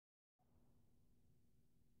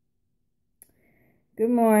Good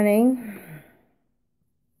morning.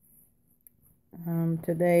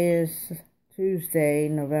 Today is Tuesday,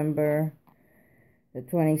 November the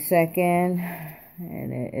 22nd,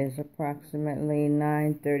 and it is approximately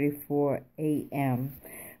 9:34 a.m.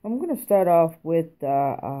 I'm going to start off with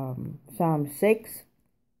Psalm 6,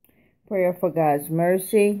 Prayer for God's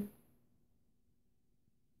Mercy.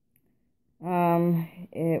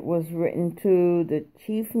 It was written to the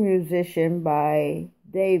chief musician by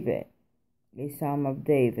David, a Psalm of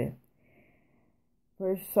David.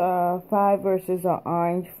 Verse 5 verses are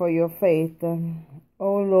orange for your faith. O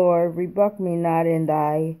Lord, rebuke me not in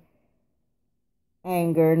thy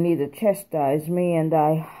anger, neither chastise me in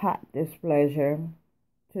thy hot displeasure.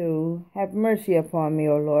 2. Have mercy upon me,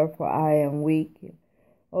 O Lord, for I am weak.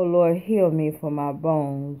 O Lord, heal me, for my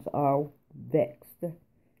bones are vexed.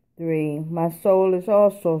 3. My soul is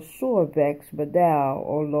also sore vexed, but thou,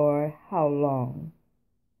 O Lord, how long?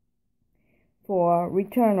 4.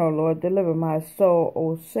 Return, O Lord, deliver my soul,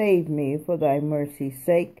 O save me, for thy mercy's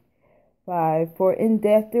sake. 5. For in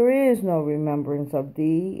death there is no remembrance of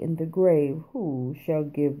thee, in the grave who shall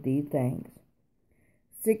give thee thanks?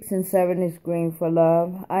 6 and 7 is green for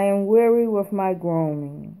love. I am weary with my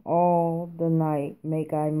groaning. All the night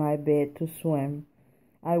make I my bed to swim.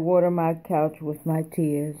 I water my couch with my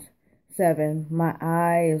tears. 7. My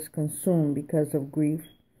eye is consumed because of grief.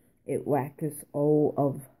 It waxes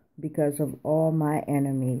old because of all my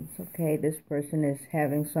enemies. Okay, this person is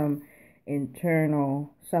having some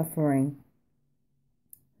internal suffering.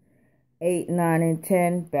 8, 9, and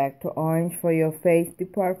 10, back to orange for your faith.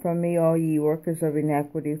 Depart from me, all ye workers of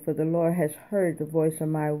iniquity, for the Lord has heard the voice of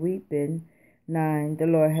my weeping. 9, the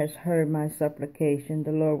Lord has heard my supplication.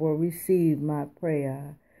 The Lord will receive my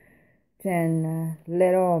prayer. 10,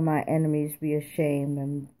 let all my enemies be ashamed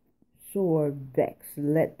and sore vexed.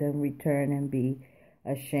 Let them return and be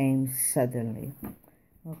ashamed suddenly.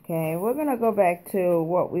 Okay, we're going to go back to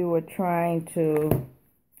what we were trying to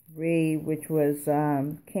read, which was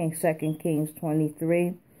 2 Kings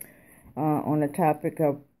 23, on the topic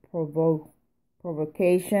of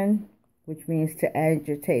provocation, which means to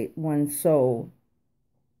agitate one's soul.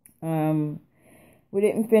 We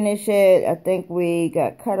didn't finish it. I think we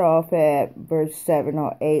got cut off at verse 7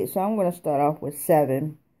 or 8, so I'm going to start off with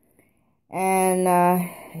 7. And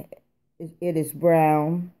it is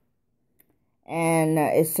brown, and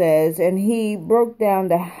it says, and he broke down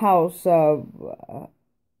the house of,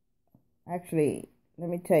 actually, let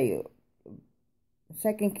me tell you,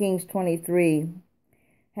 2 Kings 23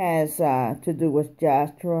 has to do with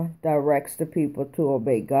Joshua directs the people to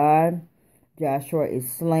obey God. Joshua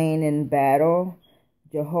is slain in battle.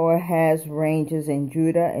 Jehoahaz ranges in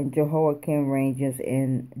Judah, and Jehoiakim ranges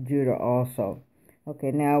in Judah also.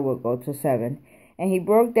 Okay, now we'll go to 7. And he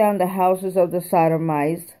broke down the houses of the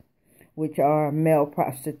sodomites, which are male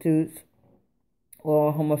prostitutes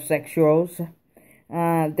or homosexuals,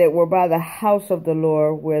 that were by the house of the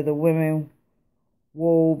Lord, where the women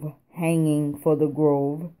wove hanging for the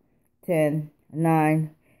grove. 8.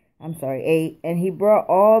 And he brought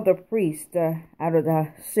all the priests out of the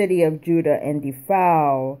city of Judah and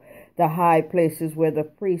defiled the high places where the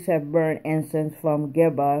priests have burned incense, from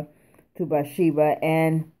Geba to Bathsheba,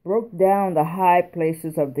 and broke down the high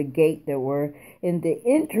places of the gate that were in the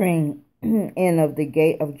entering in of the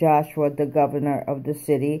gate of Joshua, the governor of the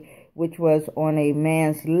city, which was on a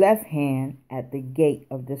man's left hand at the gate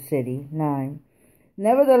of the city. 9.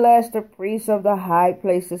 Nevertheless, the priests of the high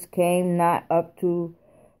places came not up to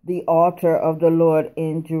the altar of the Lord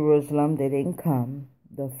in Jerusalem. They didn't come.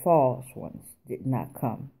 The false ones did not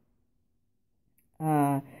come.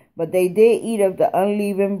 But they did eat of the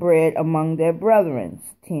unleavened bread among their brethren.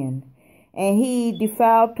 10. And he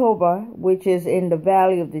defiled Toba, which is in the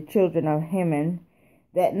valley of the children of Hinnom,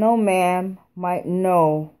 that no man might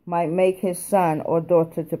make his son or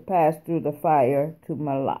daughter to pass through the fire to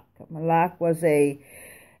Moloch. Moloch was a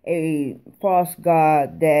false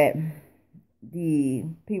god that the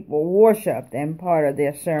people worshipped, and part of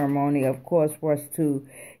their ceremony, of course, was to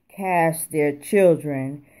cast their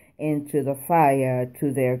children into the fire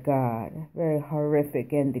to their god. Very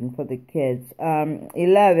horrific ending for the kids.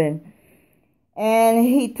 11. And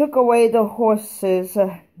he took away the horses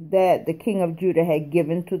that the king of Judah had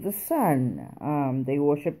given to the sun. They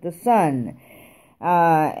worshipped the sun.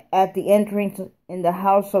 At the entrance in the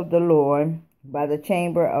house of the Lord, by the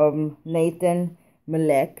chamber of Nathan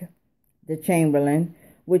Melech, the chamberlain,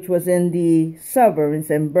 which was in the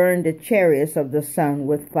suburbs, and burned the chariots of the sun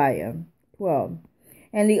with fire. 12.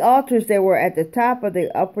 And the altars that were at the top of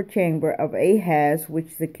the upper chamber of Ahaz,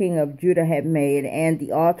 which the king of Judah had made, and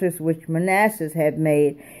the altars which Manasseh had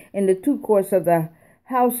made in the two courts of the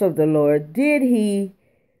house of the Lord, did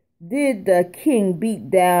the king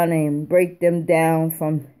beat down and break them down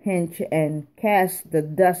from hench and cast the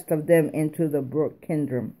dust of them into the brook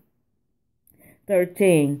Kidron.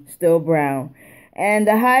 13. Still brown. And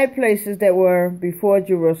the high places that were before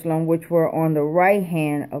Jerusalem, which were on the right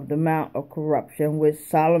hand of the Mount of Corruption, which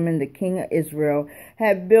Solomon the king of Israel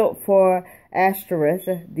had built for Ashtoreth,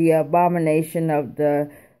 the abomination of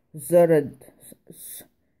the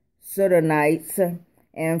Zidonites,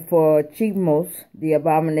 and for Chemosh, the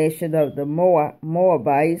abomination of the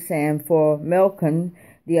Moabites, and for Milcom,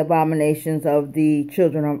 the abominations of the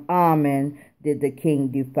children of Ammon, did the king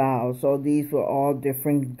defile. So these were all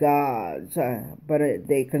different gods, but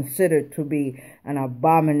they considered to be an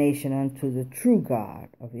abomination unto the true God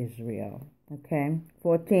of Israel. Okay.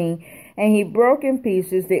 14. And he broke in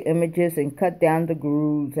pieces the images and cut down the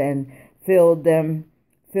grooves and filled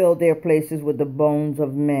their places with the bones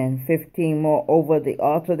of men. 15. Moreover, the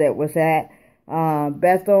altar that was at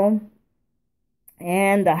Bethel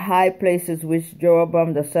and the high places which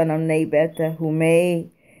Jeroboam the son of Nebat, who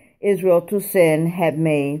made Israel to sin, had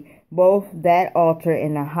made, both that altar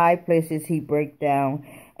and the high places he brake down,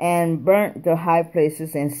 and burnt the high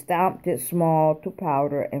places, and stomped it small to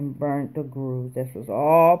powder, and burnt the grooves. This was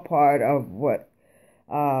all part of what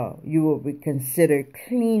you will be considered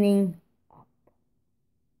cleaning up.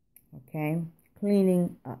 Okay,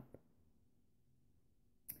 cleaning up.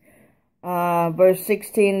 Verse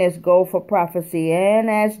 16, let's go for prophecy. And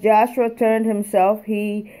as Joshua turned himself,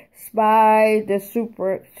 he spied the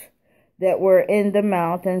sepulchres that were in the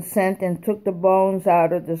mount, and sent and took the bones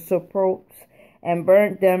out of the sepulchres, and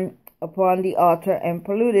burnt them upon the altar, and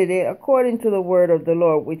polluted it according to the word of the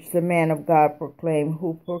Lord, which the man of God proclaimed,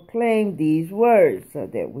 who proclaimed these words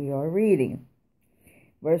that we are reading.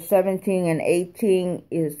 Verse 17 and 18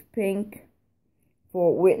 is pink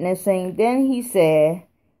for witnessing. Then he said,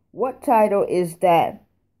 what title is that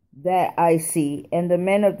I see? And the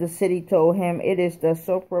men of the city told him, it is the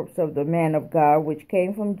sepulchres of the man of God, which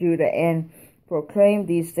came from Judah, and proclaimed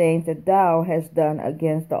these things that thou hast done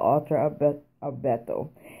against the altar of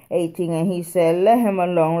Bethel. 18. And he said, let him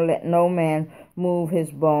alone, let no man move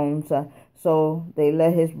his bones. So they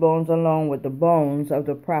let his bones alone with the bones of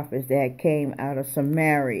the prophets that came out of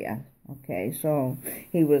Samaria. Okay, so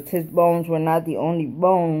his bones were not the only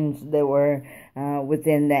bones that were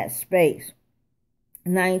within that space.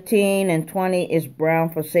 19 and 20 is brown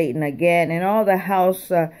for Satan again, and all the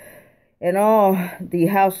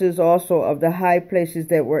houses also of the high places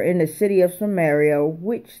that were in the city of Samaria,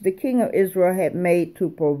 which the king of Israel had made to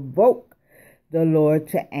provoke the Lord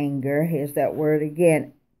to anger. Here's that word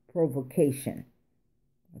again, provocation.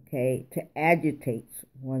 Okay, to agitate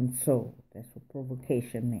one's soul. That's what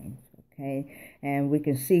provocation means. Okay, and we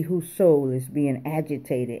can see whose soul is being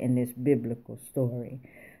agitated in this biblical story.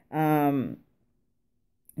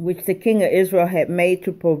 Which the king of Israel had made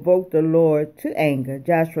to provoke the Lord to anger,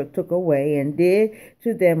 Joshua took away and did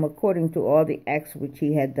to them according to all the acts which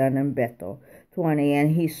he had done in Bethel. 20.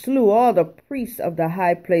 And he slew all the priests of the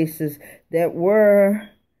high places that were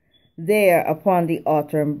there upon the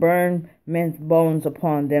altar, and burned men's bones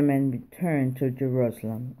upon them, and returned to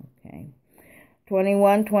Jerusalem. Okay.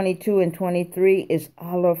 21, 22, and 23 is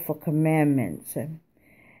olive for commandments.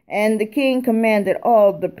 And the king commanded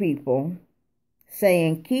all the people,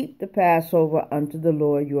 saying, keep the Passover unto the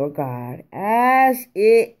Lord your God, as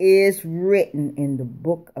it is written in the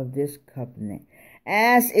book of this covenant.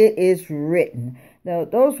 As it is written. Now,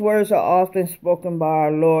 those words are often spoken by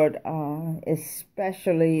our Lord,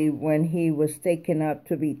 especially when he was taken up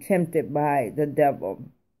to be tempted by the devil.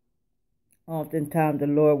 Oftentimes the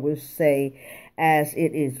Lord will say, as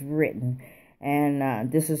it is written.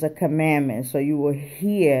 And this is a commandment. So you will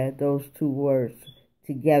hear those two words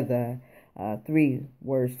together. 3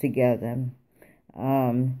 words together.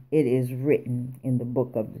 It is written in the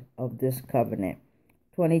book of this covenant.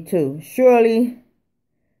 22. Surely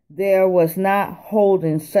there was not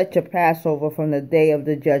holding such a Passover from the day of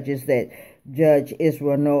the judges that judge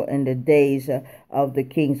Israel, nor in the days of the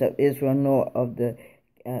kings of Israel, nor of the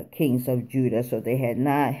kings of Judah. So they had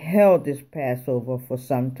not held this Passover for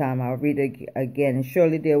some time. I'll read it again.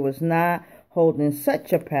 Surely there was not holding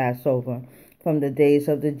such a Passover from the days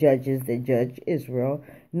of the judges that judge Israel,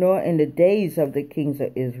 nor in the days of the kings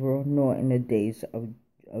of Israel, nor in the days of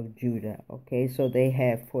Judah. Okay, so they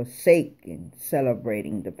have forsaken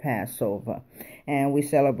celebrating the Passover. And we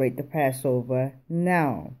celebrate the Passover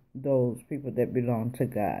now, those people that belong to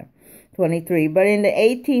God. 23. But in the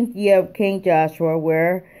 18th year of King Joshua,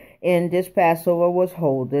 wherein this Passover was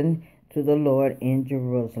holden to the Lord in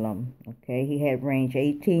Jerusalem. Okay, he had reigned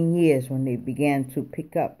 18 years when they began to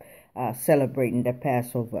pick up celebrating the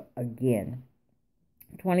Passover again.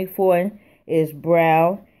 24 is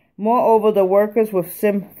brown. Moreover, the workers with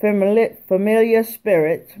familiar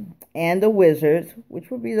spirits and the wizards,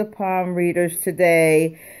 which would be the palm readers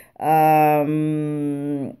today,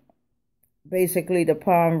 basically the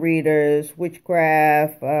palm readers,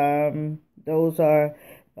 witchcraft, those are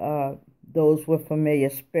those with familiar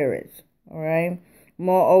spirits. All right.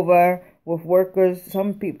 Moreover, with workers,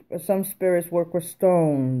 some spirits work with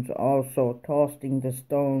stones, also tossing the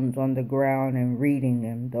stones on the ground and reading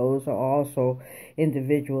them. Those are also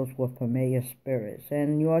individuals with familiar spirits,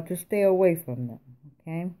 and you ought to stay away from them.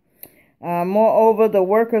 Okay. Moreover, the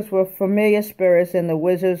workers with familiar spirits and the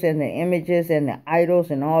wizards and the images and the idols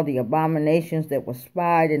and all the abominations that were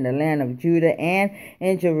spied in the land of Judah and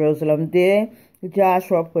in Jerusalem did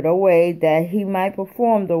Joshua put away, that he might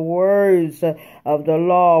perform the words of the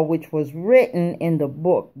law which was written in the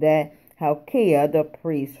book that Hilkiah the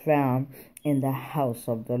priest found in the house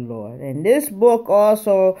of the Lord. And this book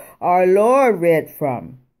also our Lord read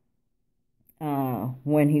from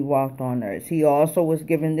when he walked on earth. He also was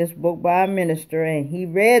given this book by a minister, and he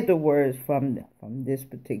read the words from this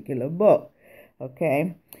particular book.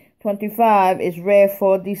 Okay. 25 is read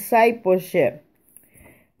for discipleship.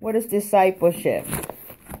 What is discipleship?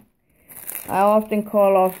 I often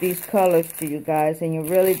call off these colors to you guys, and you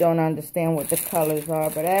really don't understand what the colors are.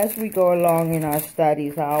 But as we go along in our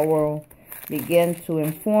studies, I will begin to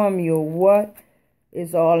inform you what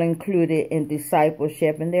is all included in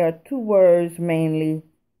discipleship. And there are two words mainly: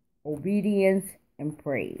 obedience and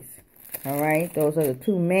praise. All right? Those are the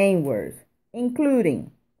two main words, including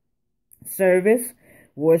service,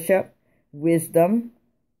 worship, wisdom,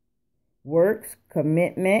 works,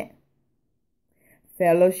 commitment,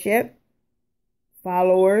 fellowship,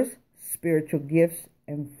 followers, spiritual gifts,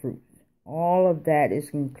 and fruit. All of that is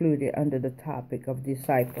included under the topic of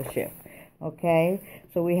discipleship. Okay,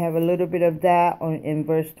 so we have a little bit of that in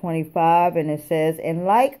verse 25, and it says, "And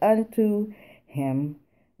like unto him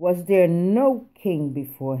was there no king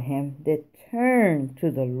before him that turned to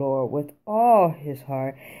the Lord with all his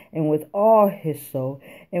heart and with all his soul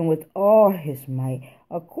and with all his might,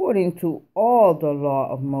 according to all the law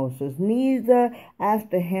of Moses. Neither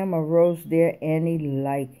after him arose there any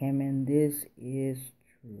like him." And this is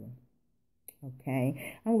true. Okay,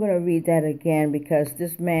 I'm going to read that again because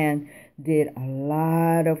this man did a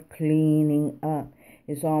lot of cleaning up.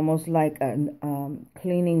 It's almost like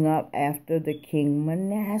cleaning up after the king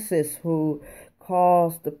Manasseh, who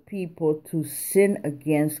caused the people to sin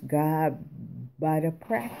against God by the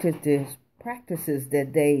practices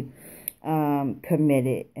that they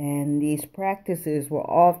committed. And these practices were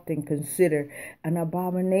often considered an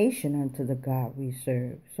abomination unto the God we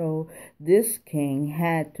serve. So this king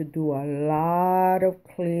had to do a lot of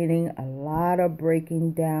cleaning, a lot of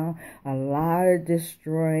breaking down, a lot of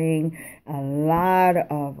destroying, a lot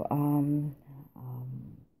of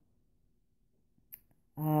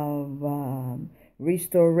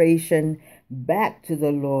restoration back to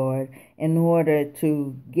the Lord in order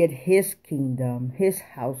to get his kingdom, his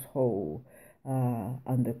household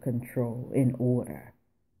under control, in order,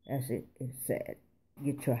 as it is said.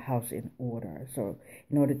 Get your house in order. So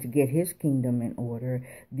in order to get his kingdom in order,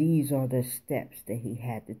 these are the steps that he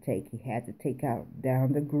had to take. He had to take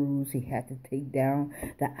down the grooves. He had to take down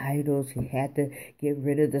the idols. He had to get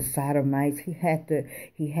rid of the sodomites. He had to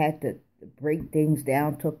break things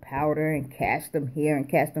down to powder and cast them here and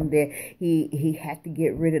cast them there. He had to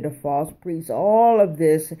get rid of the false priests. All of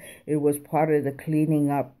this, it was part of the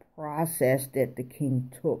cleaning up process that the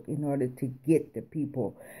king took in order to get the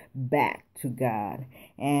people back to God.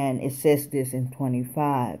 And it says this in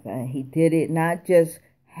 25. He did it not just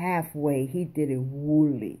halfway. He did it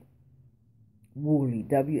woolly. Woolly,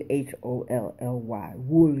 W-H-O-L-L-Y.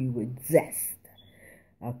 Woolly with zest.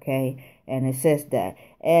 Okay, and it says that,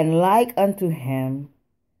 "And like unto him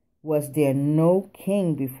was there no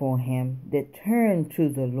king before him that turned to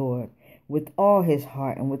the Lord with all his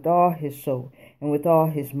heart and with all his soul and with all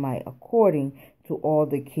his might, according to all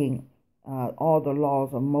the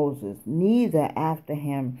laws of Moses. Neither after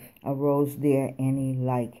him arose there any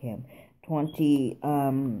like him."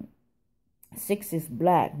 26 is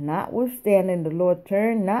black. "Notwithstanding, the Lord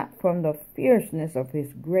turned not from the fierceness of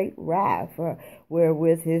his great wrath,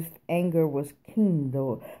 wherewith his anger was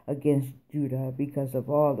kindled against Judah, because of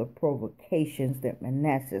all the provocations that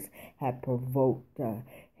Manasseh had provoked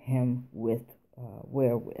him withal."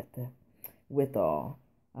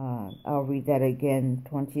 I'll read that again.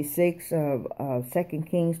 26 of 2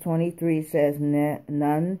 Kings 23 says,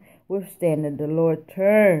 "Notwithstanding, the Lord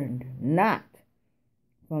turned not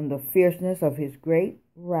from the fierceness of his great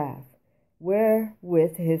wrath,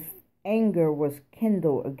 wherewith his anger was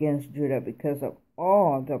kindled against Judah because of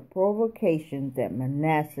all the provocations that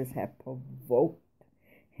Manasseh had provoked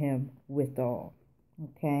him withal.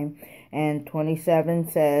 Okay, and 27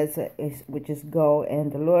 says, which is go,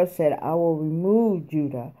 and the Lord said, I will remove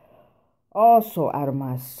Judah also out of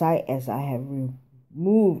my sight as I have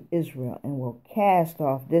removed Israel, and will cast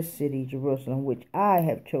off this city, Jerusalem, which I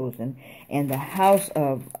have chosen, and the house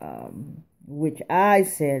of which I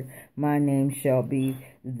said, my name shall be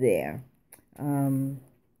there.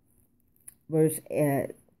 Verse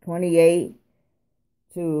 28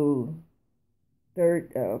 to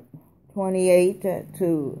 28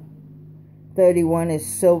 to 31 is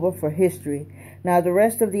silver for history. Now the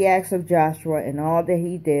rest of the acts of Joshua and all that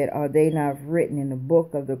he did, are they not written in the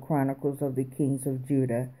book of the Chronicles of the kings of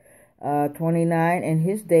Judah? 29, in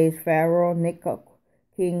his days Pharaoh Necho,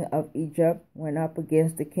 king of Egypt, went up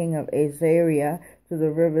against the king of Assyria to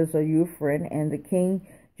the rivers of Euphrates, and the king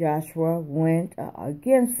Joshua went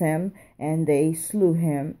against him, and they slew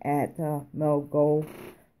him at Megiddo,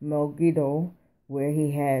 where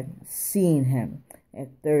he had seen him. At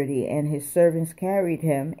 30, and his servants carried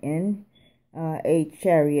him in a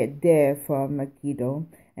chariot there from Megiddo,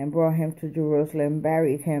 and brought him to Jerusalem,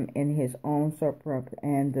 buried him in his own sepulchre.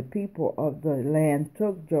 And the people of the land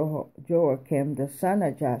took Joachim the son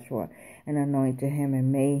of Joshua, and anointed him,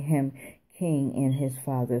 and made him king in his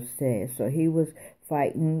father's stead. So he was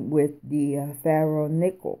fighting with the Pharaoh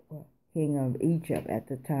Necho, king of Egypt, at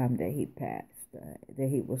the time that he passed, that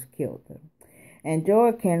he was killed. And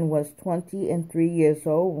Joachim was 23 years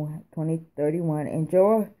old, 31, and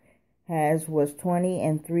Joahaz was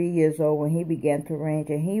 23 years old when he began to reign,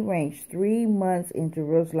 and he reigned 3 months in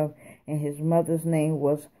Jerusalem, and his mother's name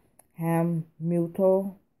was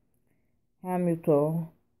Hamutal,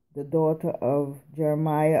 the daughter of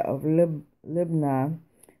Jeremiah of Libnah.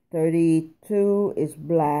 32 is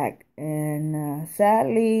black, and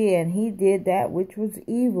sadly, and he did that which was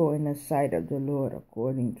evil in the sight of the Lord,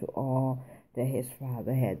 according to all that his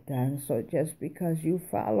father had done. So just because you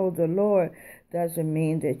follow the Lord doesn't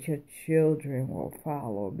mean that your children will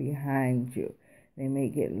follow behind you. They may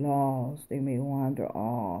get lost. They may wander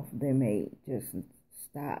off. They may just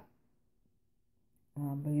stop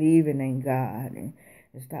believing in God and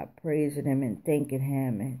stop praising him and thanking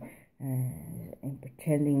him and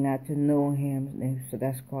pretending not to know him. And so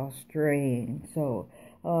that's called straying. So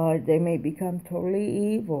they may become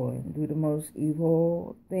totally evil and do the most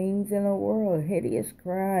evil things in the world, hideous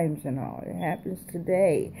crimes and all. It happens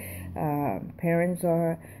today. Parents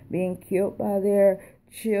are being killed by their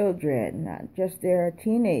children, not just their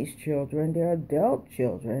teenage children, their adult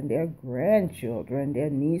children, their grandchildren, their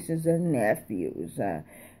nieces and nephews.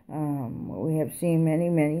 We have seen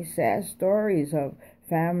many sad stories of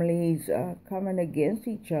families coming against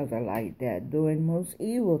each other like that, doing most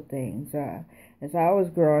evil things. As I was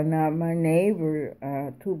growing up, my neighbor,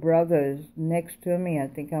 2 brothers next to me, I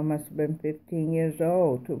think I must have been 15 years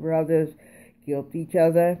old, 2 brothers killed each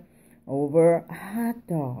other over a hot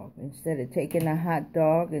dog. Instead of taking a hot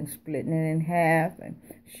dog and splitting it in half and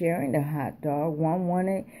sharing the hot dog,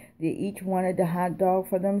 they each wanted the hot dog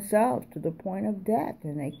for themselves to the point of death,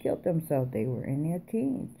 and they killed themselves. They were in their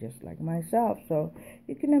teens, just like myself. So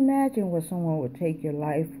you can imagine what someone would take your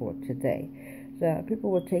life for today. So people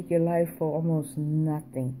will take your life for almost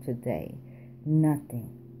nothing today. Nothing.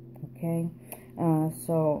 Okay?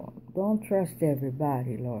 So don't trust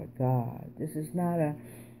everybody, Lord God. This is not a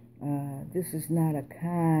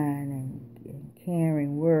kind and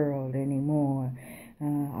caring world anymore.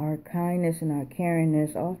 Our kindness and our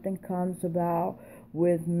caringness often comes about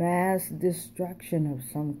with mass destruction of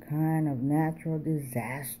some kind of natural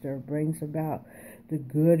disaster, brings about the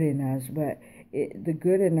good in us. But the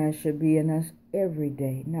good in us should be in us every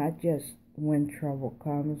day, not just when trouble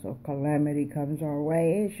comes or calamity comes our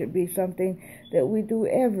way. It should be something that we do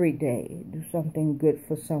every day. Do something good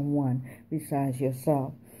for someone besides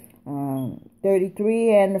yourself.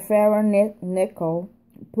 33, and the Pharaoh Necho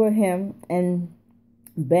put him in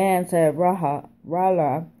bands at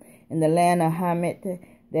Rala in the land of Hamath,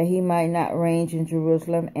 that he might not range in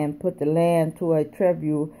Jerusalem, and put the land to a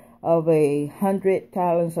tribute of 100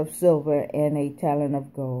 talents of silver and a talent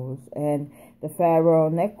of gold. And the Pharaoh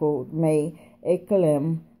Necho made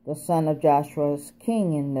Achim, the son of Joshua,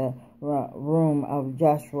 king in the room of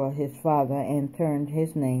Joshua his father, and turned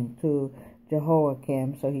his name to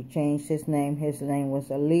Jehoiakim. So he changed his name. His name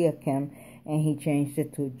was Eliakim, and he changed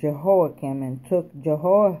it to Jehoiakim, and took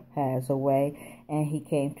Jehoahaz away, and he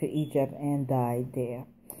came to Egypt and died there.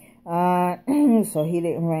 So he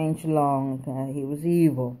didn't reign long. He was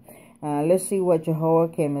evil. Let's see what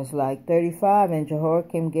Jehoiakim is like. 35, and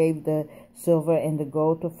Jehoiakim gave the silver, and the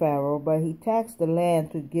gold to Pharaoh, but he taxed the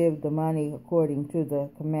land to give the money according to the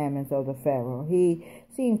commandments of the Pharaoh. He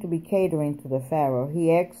seemed to be catering to the Pharaoh.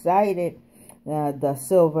 He excited the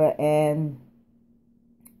silver and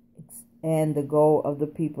the gold of the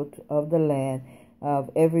people of the land, of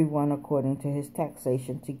everyone according to his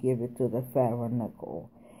taxation, to give it to the Pharaoh Necho.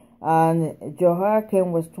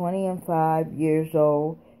 Jehoiakim was 25 years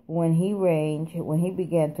old when he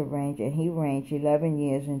began to reign, and he reigned 11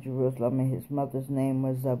 years in Jerusalem, and his mother's name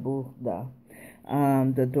was Zebudah,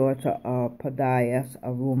 the daughter of Pedaiah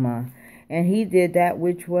Aruma. And he did that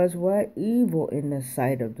which was what? Evil in the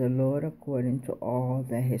sight of the Lord, according to all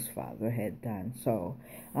that his father had done. So,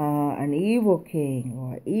 an evil king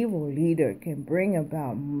or evil leader can bring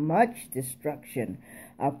about much destruction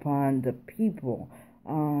upon the people.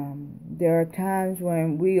 There are times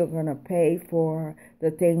when we are going to pay for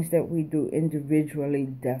the things that we do individually,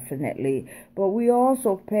 definitely, but we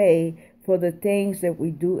also pay for the things that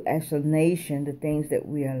we do as a nation, the things that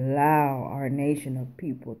we allow our nation of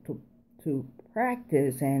people to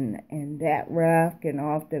practice, and that wrath can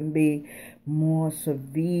often be more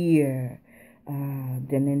severe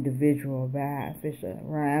than individual wrath. It's a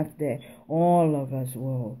wrath that all of us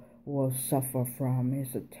will suffer from.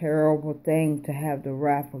 It's a terrible thing to have the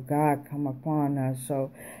wrath of God come upon us.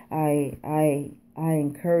 So I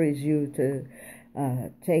encourage you to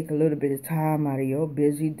take a little bit of time out of your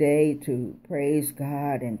busy day to praise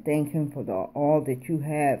God and thank Him for all that you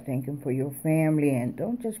have. Thank Him for your family, and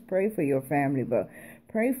don't just pray for your family, but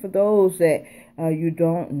pray for those that you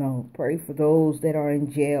don't know. Pray for those that are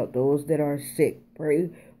in jail, those that are sick. Pray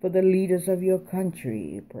for the leaders of your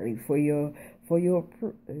country. Pray for your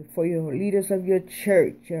leaders of your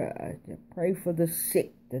church. Pray for the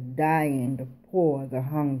sick, the dying, the poor, the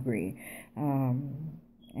hungry.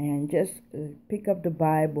 And just pick up the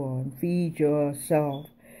Bible and feed yourself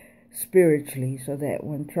spiritually, so that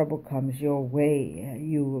when trouble comes your way,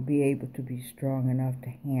 you will be able to be strong enough to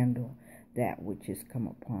handle that which has come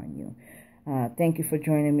upon you. Thank you for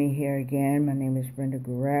joining me here again. My name is Brenda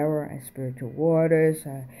Guerrero at Spiritual Waters.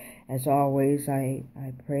 As always, I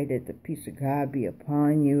pray that the peace of God be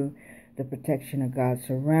upon you, the protection of God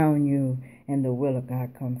surround you, and the will of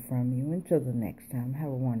God come from you. Until the next time, have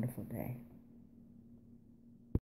a wonderful day.